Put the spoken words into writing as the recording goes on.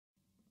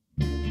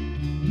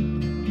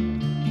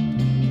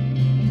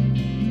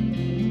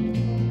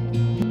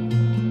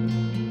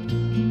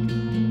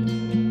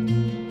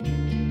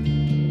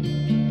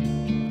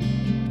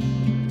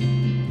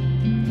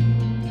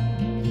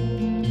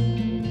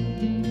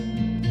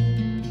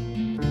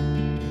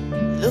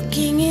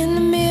Looking in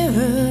the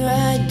mirror,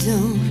 I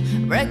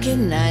don't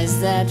recognize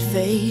that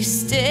face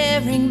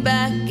staring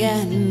back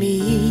at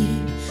me.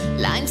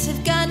 Lines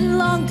have gotten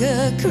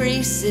longer,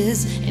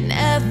 creases in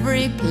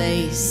every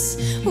place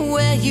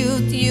where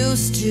youth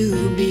used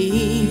to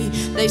be.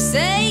 They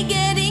say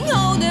getting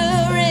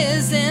older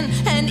isn't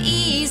an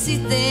easy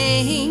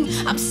thing.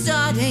 I'm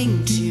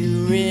starting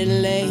to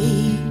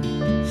relate,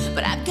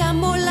 but I've got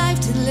more life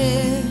to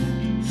live,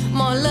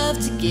 more love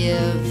to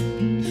give,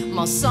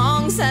 more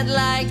songs I'd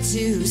like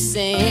to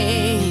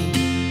sing.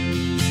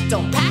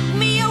 Don't pack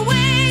me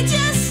away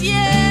just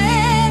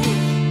yet.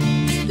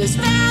 There's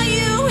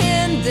value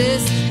in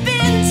this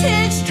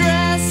vintage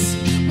dress,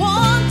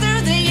 worn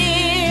through the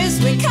years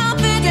with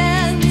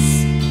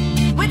confidence,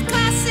 with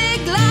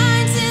classic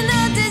lines in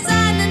a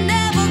design that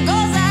never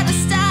goes out of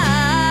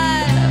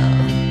style.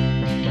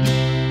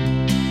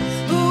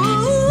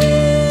 Ooh,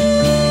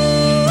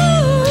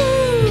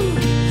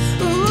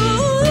 ooh,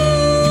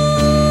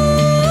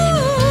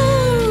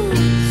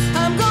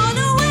 I'm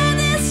gonna wear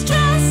this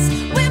dress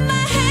with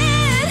my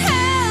head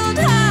held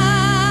high.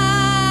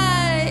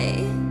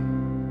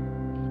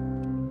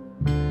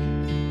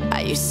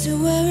 I used to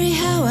worry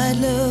how I'd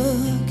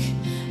look,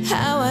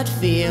 how I'd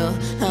feel,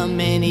 how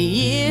many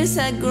years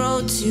I'd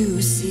grow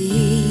to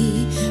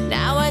see.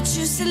 Now I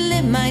choose to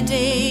live my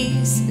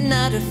days,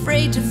 not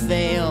afraid to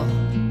fail.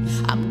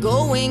 I'm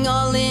going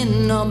all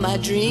in on my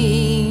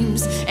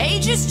dreams.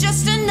 Age is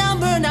just a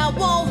number and I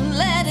won't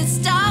let it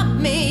stop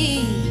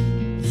me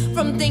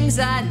from things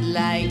I'd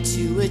like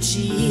to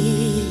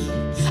achieve.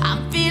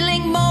 I'm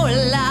feeling more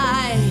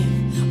alive,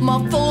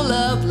 more full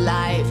of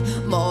life,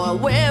 more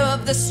aware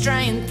of the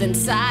strength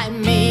inside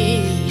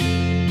me.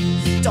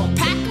 Don't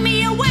pack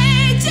me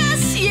away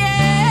just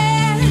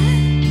yet.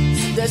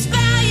 There's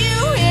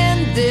value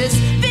in this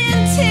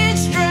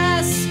vintage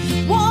dress,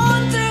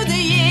 worn through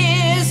the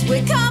years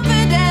with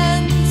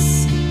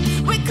confidence,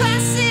 with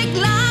classic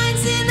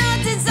lines in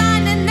a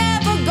design that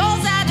never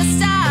goes out of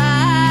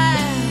style.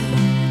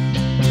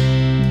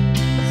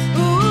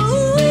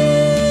 Ooh,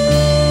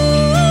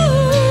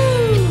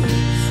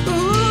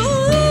 ooh,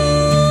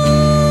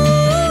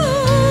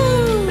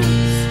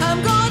 I'm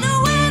gonna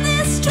wear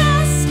this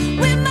dress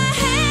with my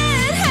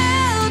head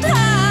held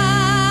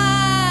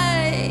high.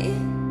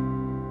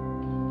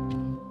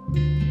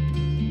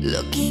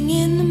 Looking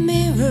in the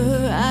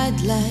mirror,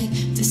 I'd like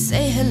to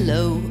say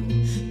hello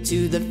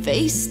to the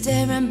face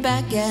staring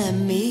back at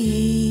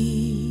me.